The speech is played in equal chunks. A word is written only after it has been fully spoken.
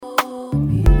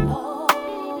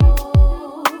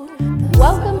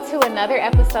Welcome to another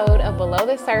episode of Below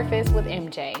the Surface with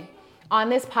MJ. On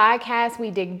this podcast, we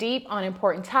dig deep on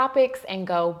important topics and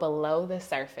go below the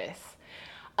surface.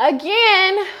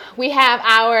 Again, we have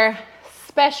our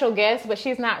special guest, but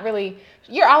she's not really,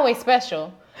 you're always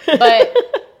special, but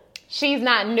she's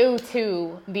not new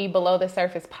to the Below the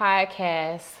Surface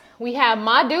podcast. We have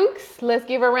Ma Dukes. Let's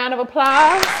give her a round of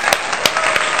applause.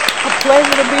 A pleasure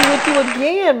to be with you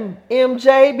again,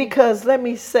 MJ, because let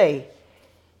me say,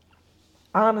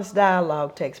 honest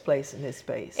dialogue takes place in this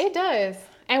space. It does.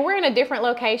 And we're in a different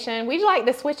location. We like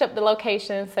to switch up the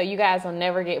location so you guys will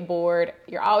never get bored.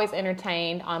 You're always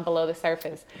entertained on Below the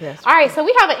Surface. Yes. All right, so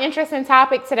we have an interesting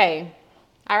topic today.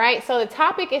 All right, so the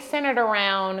topic is centered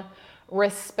around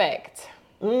respect.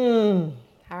 All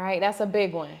right, that's a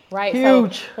big one, right?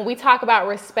 Huge. So when we talk about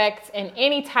respect in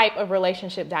any type of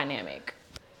relationship dynamic,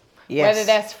 Yes. whether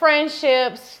that's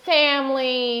friendships,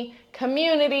 family,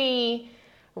 community,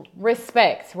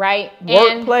 respect, right?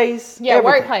 Workplace. Yeah,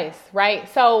 everything. workplace, right?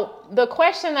 So the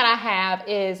question that I have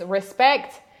is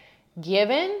respect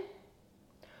given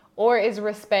or is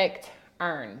respect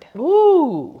earned?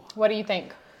 Ooh. What do you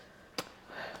think?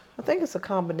 I think it's a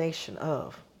combination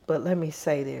of, but let me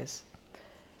say this.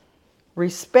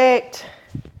 Respect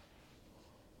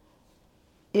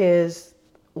is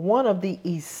one of the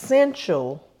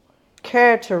essential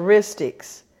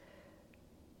characteristics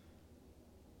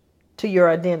to your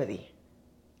identity.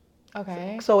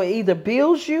 Okay. So it either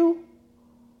builds you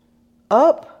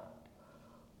up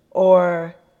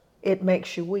or it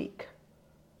makes you weak.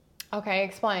 Okay,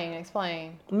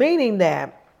 explain. Meaning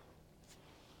that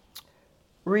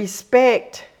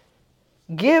respect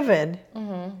given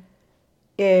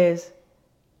is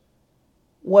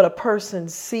what a person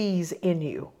sees in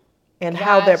you and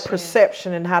how their Gotcha.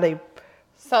 perception and how they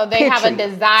So they have a picture you.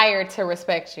 desire to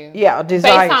respect you. Yeah, a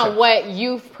desire based on to. what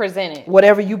you've presented.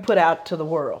 whatever you put out to the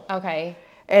world. Okay.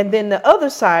 And then the other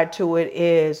side to it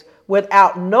is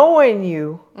without knowing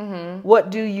you, what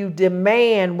do you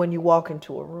demand when you walk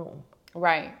into a room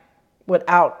Right.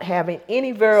 without having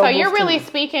any variables? So you're to really it?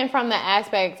 speaking from the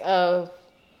aspect of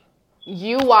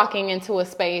you walking into a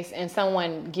space and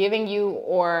someone giving you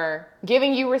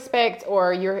respect,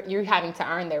 or you're having to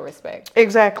earn their respect.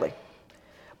 Exactly.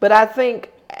 But I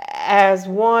think as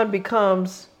one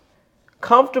becomes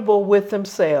comfortable with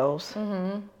themselves,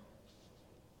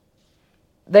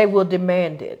 they will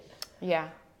demand it, Yeah.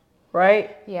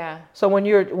 right? Yeah. So when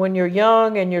you're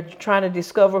young and you're trying to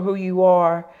discover wwho you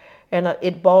are, and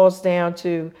it boils down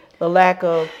to the lack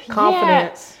of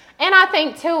confidence. Yeah. And I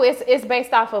think too, it's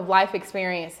based off of life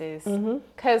experiences.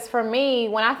 Because for me,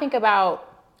 when I think about,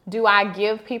 do I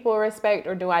give people respect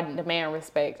or do I demand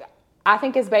respect? I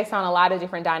think it's based on a lot of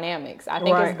different dynamics. I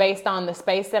think Right. it's based on the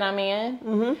space that I'm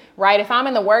in. Right? If I'm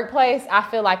in the workplace, I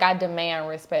feel like I demand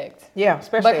respect. Yeah,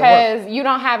 especially at work. Because you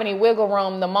don't have any wiggle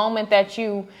room. The moment that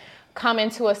you come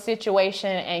into a situation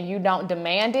and you don't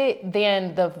demand it,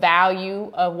 then the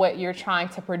value of what you're trying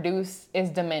to produce is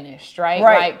diminished, right?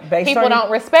 Right. Like Based people on-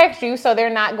 don't respect you, so they're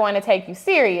not going to take you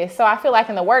serious. So I feel like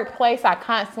in the workplace, I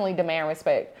constantly demand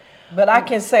respect. But I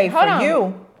can say Hold for on.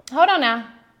 you, Hold on now.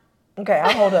 okay,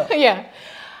 I'll hold up. Yeah.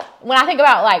 When I think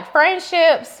about like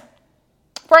friendships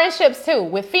too,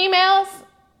 with females,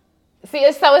 so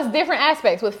it's different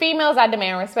aspects. With females, I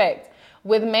demand respect.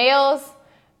 With males,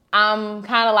 I'm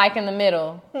kind of like in the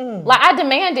middle. Like I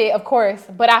demand it, of course,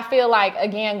 but I feel like,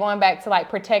 again, going back to like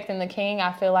protecting the king,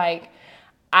 I feel like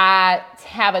I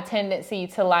have a tendency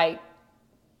to like,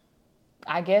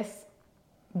 I guess,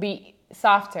 be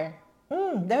softer.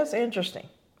 That's interesting.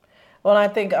 Well, I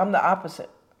think I'm the opposite.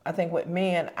 I think with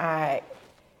men, I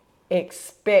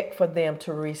expect for them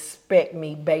to respect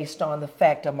me based on the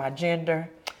fact of my gender.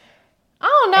 I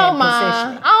don't know, And Ma.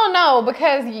 positioning. I don't know,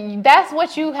 because that's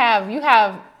what you have. You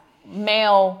have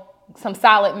some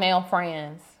solid male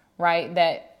friends, right?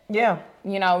 That, Yeah.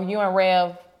 you know, you and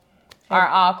Rev are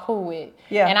all cool with.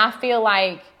 Yeah. And I feel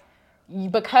like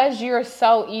because you're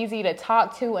so easy to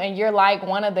talk to and you're like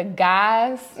one of the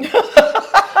guys, you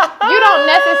don't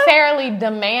necessarily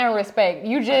demand respect.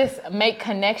 You just make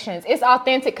connections. It's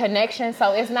authentic connection,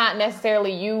 so it's not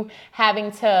necessarily you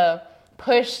having to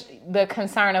push the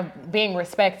concern of being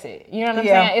respected. You know what I'm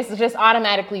Yeah. saying? It's just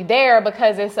automatically there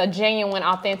because it's a genuine,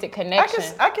 authentic connection.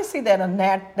 I can see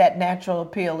that that natural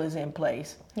appeal is in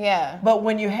place. Yeah. But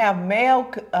when you have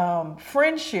male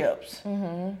friendships,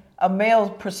 a male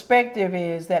perspective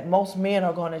is that most men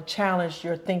are going to challenge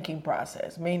your thinking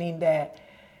process, meaning that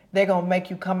they're going to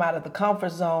make you come out of the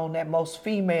comfort zone that most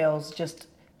females just,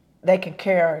 they can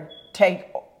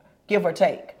give or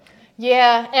take.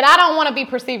 Yeah, and I don't want to be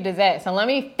perceived as that. So let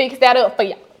me fix that up for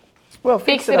you. Well,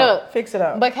 fix it up. Fix it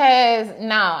up. Because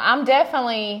no, I'm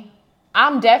definitely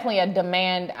a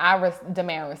demand.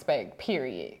 Demand respect.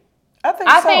 Period.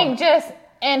 I think just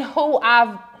in who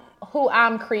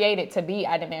I'm created to be,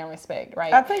 I demand respect.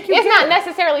 Right. I think it's not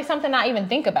necessarily something I even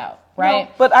think about. Right.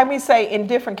 No, but I mean, say in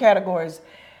different categories,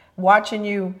 watching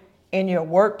you in your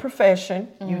work profession,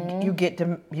 you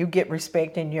get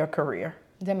respect in your career.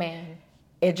 Demand.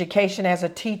 Education as a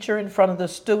teacher in front of the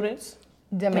students.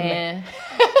 Demand.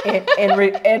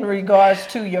 In regards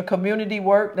to your community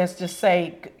work, let's just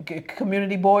say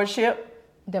community boardship.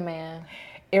 Demand.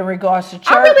 In regards to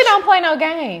church. I really don't play no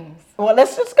games. Well,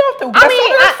 let's just go through. Let's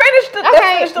finish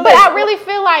the list. I really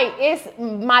feel like it's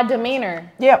my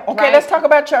demeanor. Yeah. Okay. Right? Let's talk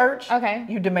about church. Okay.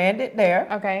 You demand it there.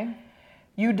 Okay.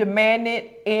 You demand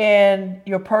it in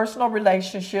your personal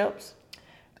relationships.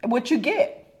 What you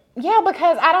get. Yeah,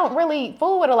 because I don't really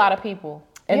fool with a lot of people.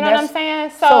 You know what I'm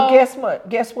saying? So guess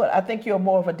what? I think you're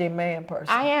more of a demand person.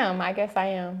 I am. I guess I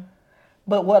am.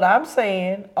 But what I'm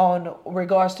saying on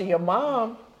regards to your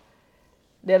mom,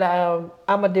 that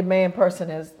I'm a demand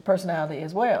personality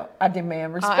as well. I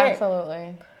demand respect. Oh,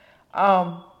 absolutely.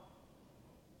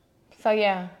 So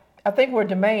yeah. I think we're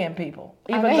demand people,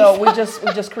 even though we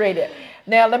just created.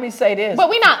 Now let me say this. But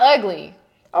we're not ugly.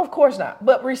 Of course not.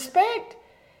 But respect,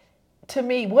 to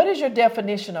me, what is your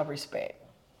definition of respect?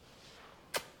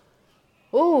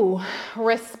 Ooh,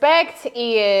 respect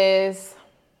is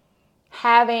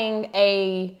having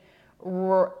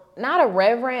not a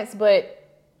reverence, but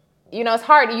it's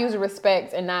hard to use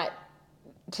respect and not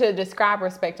to describe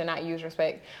respect and not use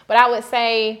respect. But I would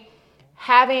say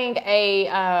having a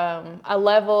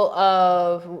level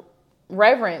of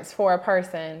reverence for a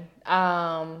person,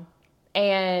 and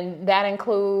that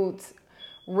includes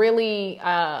really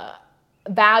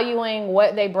valuing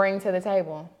what they bring to the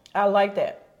table. I like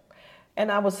that. And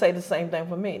I would say the same thing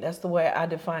for me. That's the way I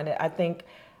define it. I think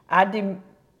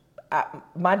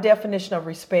my definition of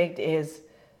respect is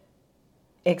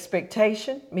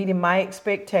expectation, meeting my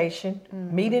expectation,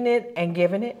 meeting it and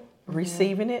giving it,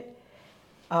 receiving it,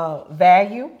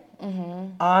 value,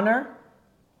 honor,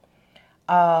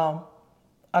 a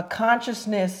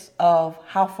consciousness of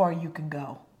how far you can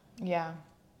go. Yeah.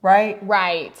 Right?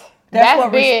 Right. That's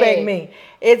what big. Respect means.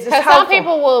 Because some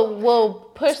people will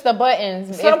push the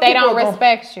buttons if they don't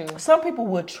respect you. Some people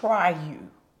will try you.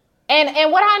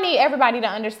 And what I need everybody to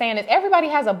understand is everybody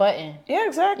has a button. Yeah,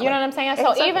 exactly. You know what I'm saying?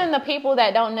 So even the people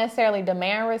that don't necessarily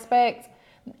demand respect,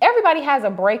 everybody has a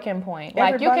breaking point.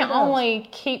 Like, you can only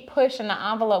keep pushing the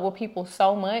envelope with people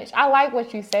so much. I like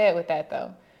what you said with that,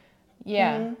 though.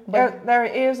 Yeah. Mm-hmm. There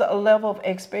is a level of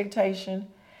expectation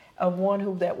of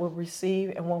one that will receive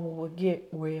and one who will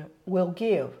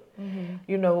give.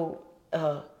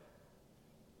 Mm-hmm.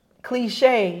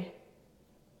 Cliche.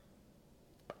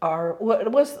 Or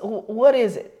what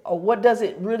is it? Or what does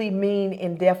it really mean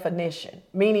in definition?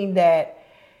 Meaning that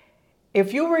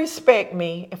if you respect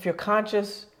me, if you're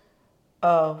conscious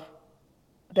of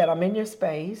that I'm in your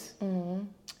space,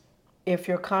 if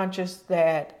you're conscious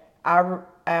that I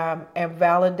am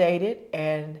validated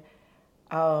and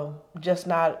just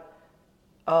not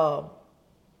a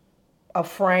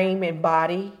frame and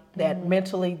body, that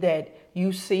mentally that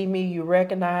you see me, you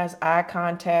recognize, eye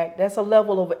contact. That's a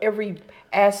level of every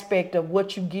aspect of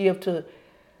what you give to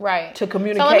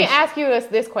communication. So let me ask you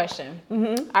this question.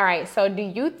 Mm-hmm. All right. So do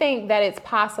you think that it's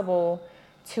possible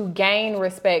to gain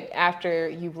respect after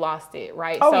you've lost it?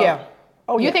 Right. Yeah.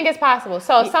 You think it's possible?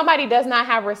 So if somebody does not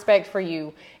have respect for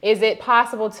you, is it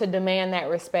possible to demand that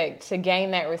respect, to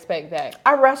gain that respect back?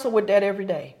 I wrestle with that every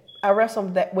day. I wrestle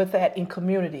with that in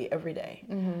community every day.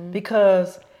 Mm-hmm.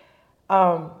 Because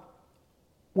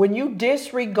when you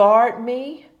disregard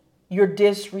me, you're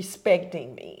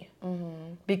disrespecting me.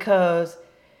 Mm-hmm. Because,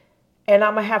 and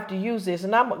I'm going to have to use this,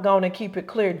 and I'm going to keep it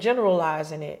clear,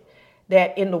 generalizing it,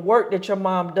 that in the work that your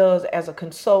mom does as a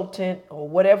consultant or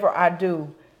whatever I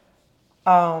do,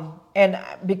 and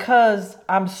because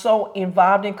I'm so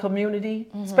involved in community,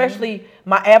 especially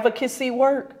my advocacy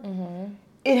work,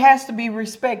 it has to be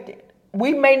respected.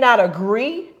 We may not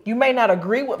agree. You may not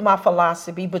agree with my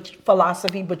philosophy, but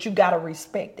you got to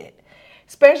respect it,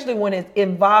 especially when it's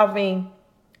involving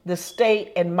the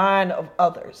state and mind of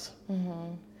others.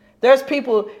 Mm-hmm. There's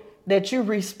people that you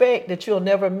respect that you'll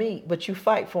never meet, but you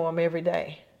fight for them every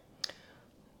day.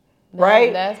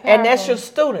 Right? And that's your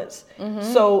students.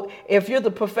 Mm-hmm. So if you're the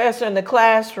professor in the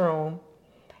classroom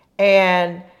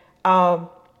and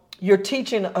you're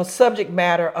teaching a subject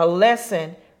matter, a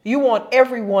lesson, you want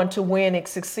everyone to win and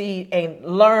succeed and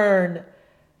learn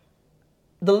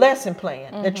the lesson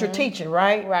plan that you're teaching,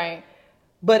 right? Right.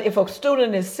 But if a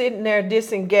student is sitting there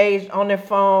disengaged on their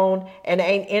phone and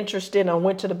ain't interested and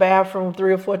went to the bathroom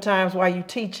 3 or 4 times while you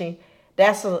teaching,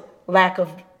 that's a lack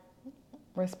of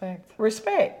Respect.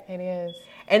 respect. It is.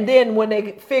 And then when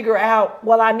they figure out,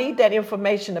 well, I need that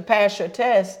information to pass your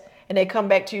test, and they come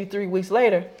back to you 3 weeks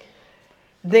later,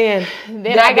 then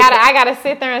I gotta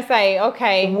sit there and say,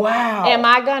 okay, wow, am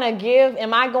I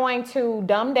going to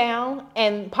dumb down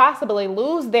and possibly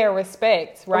lose their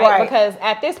respect, right? Because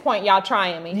at this point, y'all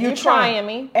trying me. You trying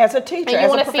me as a teacher, and you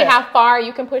want to see how far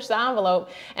you can push the envelope,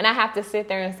 and I have to sit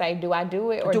there and say, do I do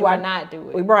it or do I not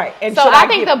do it? Right. And so I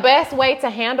think the best way to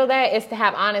handle that is to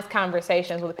have honest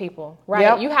conversations with people,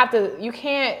 right? Yep.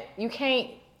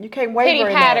 You can't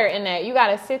waver in that. You got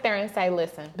to sit there and say,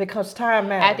 listen. Because time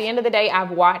matters. At the end of the day,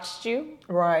 I've watched you.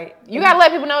 Right. You got to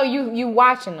let people know you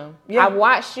watching them. Yeah. I've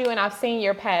watched you and I've seen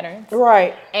your patterns.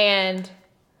 Right. And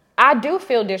I do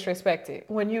feel disrespected.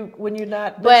 When you're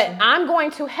not. But I'm going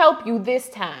to help you this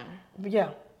time. Yeah.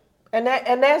 And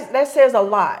that says a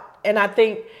lot. And I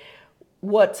think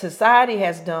what society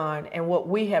has done and what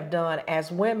we have done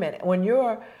as women, when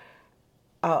you're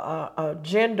a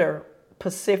gender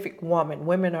Pacific woman.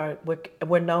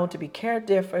 We're known to be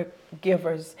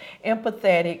caregivers,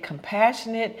 empathetic,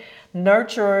 compassionate,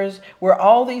 nurturers. We're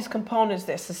all these components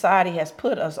that society has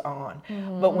put us on.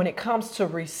 Mm-hmm. But when it comes to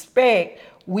respect,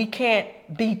 we can't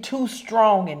be too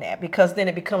strong in that because then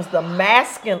it becomes the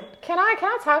masculine. Can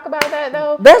I talk about that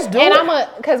though? Let's do it. And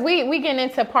because we getting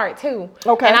into part 2.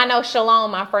 Okay. And I know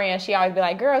Shalom, my friend, she always be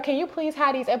like, girl, can you please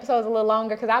have these episodes a little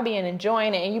longer? Because I'll be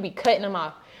enjoying it and you be cutting them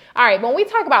off. All right, when we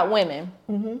talk about women,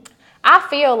 mm-hmm. I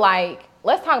feel like,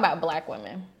 let's talk about black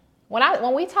women.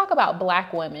 When we talk about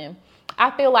black women,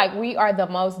 I feel like we are the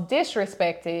most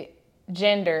disrespected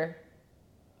gender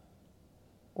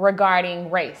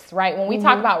regarding race, right? When we mm-hmm.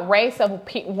 talk about race of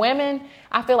women,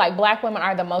 I feel like black women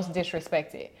are the most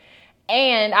disrespected.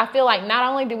 And I feel like not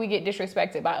only do we get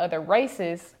disrespected by other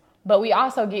races, but we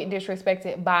also get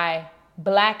disrespected by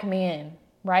black men,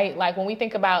 right? Like when we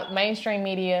think about mainstream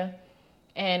media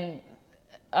and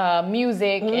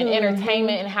music and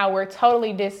entertainment and how we're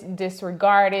totally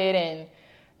disregarded and,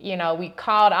 you know, we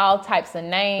called all types of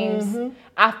names. Mm-hmm.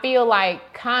 I feel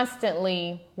like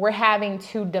constantly we're having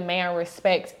to demand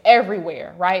respect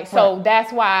everywhere, right? So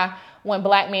that's why when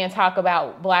black men talk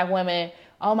about black women,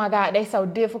 oh my God, they so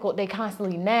difficult. They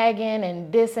constantly nagging and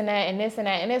this and that and this and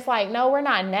that. And it's like, no, we're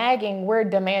not nagging. We're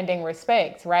demanding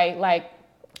respect, right? Like,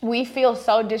 we feel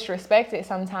so disrespected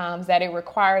sometimes that it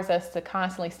requires us to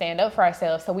constantly stand up for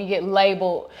ourselves. So we get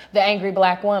labeled the angry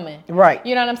black woman. Right.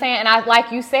 You know what I'm saying? And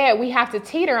like you said, we have to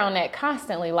teeter on that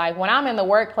constantly. Like when I'm in the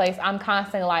workplace, I'm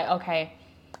constantly like, okay,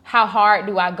 how hard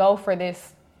do I go for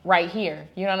this right here?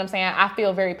 You know what I'm saying? I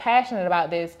feel very passionate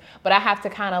about this, but I have to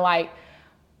kind of like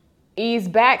ease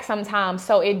back sometimes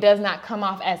so it does not come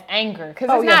off as anger, because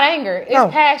it's not anger,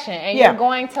 it's passion, and you're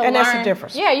going to learn. That's the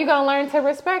difference. Yeah, you're gonna learn to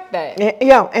respect that.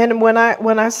 Yeah, and when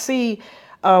I see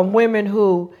women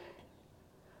who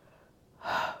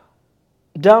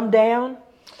dumb down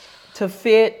to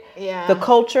fit the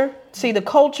culture. See, the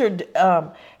culture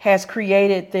has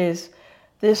created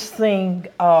this thing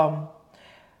of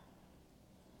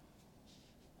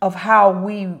how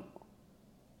we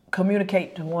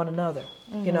communicate to one another.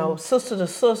 Mm-hmm. You know, sister to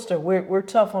sister, we're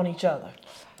tough on each other.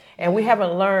 And we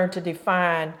haven't learned to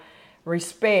define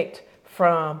respect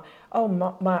from,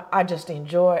 I just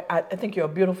enjoy, I think you're a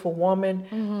beautiful woman.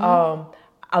 Mm-hmm.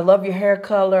 I love your hair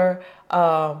color.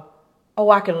 I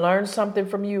can learn something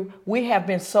from you. We have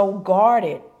been so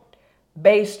guarded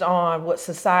based on what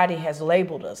society has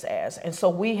labeled us as. And so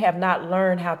we have not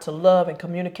learned how to love and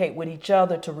communicate with each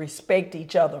other, to respect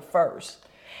each other first.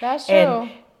 That's true.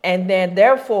 And then,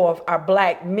 therefore, our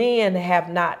black men have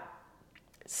not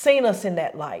seen us in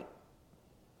that light.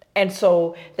 And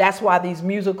so that's why these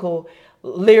musical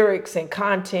lyrics and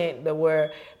content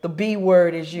where the B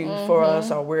word is used for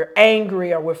us, or we're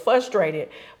angry or we're frustrated.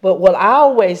 But what I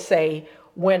always say,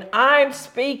 when I'm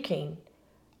speaking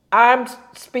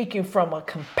from a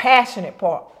compassionate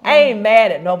part. I ain't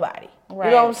mad at nobody. Right.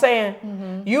 You know what I'm saying?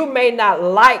 Mm-hmm. You may not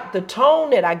like the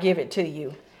tone that I give it to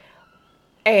you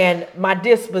and my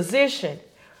disposition,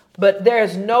 but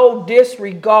there's no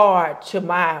disregard to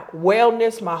my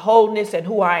wellness, my wholeness, and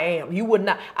who I am.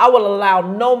 I will allow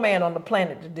no man on the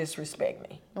planet to disrespect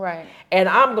me. Right. And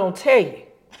I'm going to tell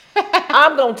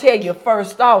you,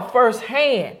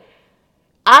 firsthand,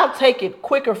 I'll take it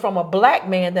quicker from a black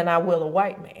man than I will a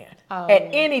white man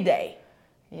any day.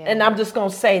 Yeah. And I'm just going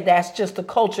to say that's just the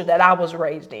culture that I was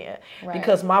raised in,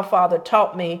 because my father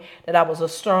taught me that I was a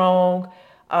strong,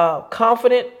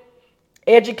 confident,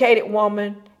 educated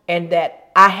woman, and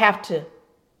that I have to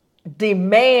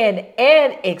demand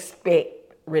and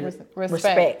expect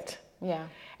respect. Yeah.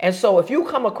 And so if you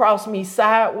come across me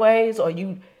sideways or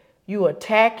you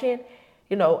attacking,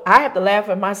 I have to laugh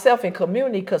at myself in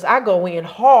community because I go in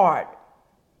hard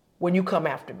when you come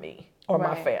after me or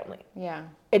my family. Yeah.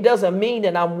 It doesn't mean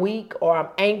that I'm weak or I'm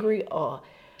angry or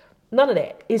none of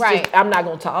that. It's just I'm not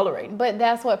going to tolerate it. But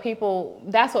that's what people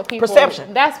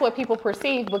perception. That's what people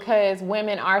perceive because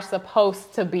women are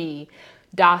supposed to be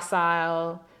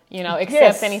docile,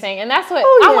 accept anything. And that's what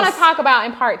I want to talk about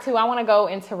in part 2. I want to go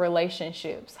into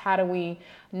relationships. How do we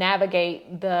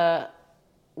navigate the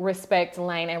respect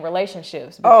lane in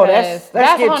relationships? Because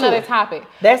that's a whole nother topic.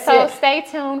 So stay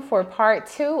tuned for part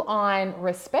 2 on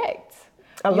respect.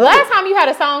 Last time you had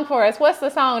a song for us. What's the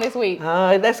song this week?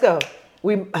 Let's go.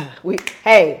 We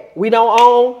don't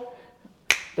own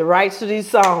the rights to these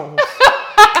songs.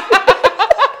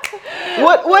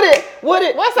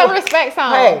 What's a respect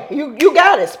song? Hey, you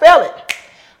got it. Spell it.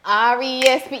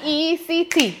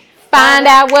 RESPECT. Find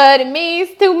out what it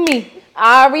means to me.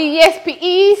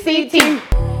 RESPECT.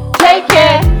 Take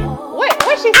care.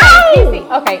 What she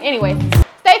saying? Okay, anyway.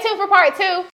 Stay tuned for part 2.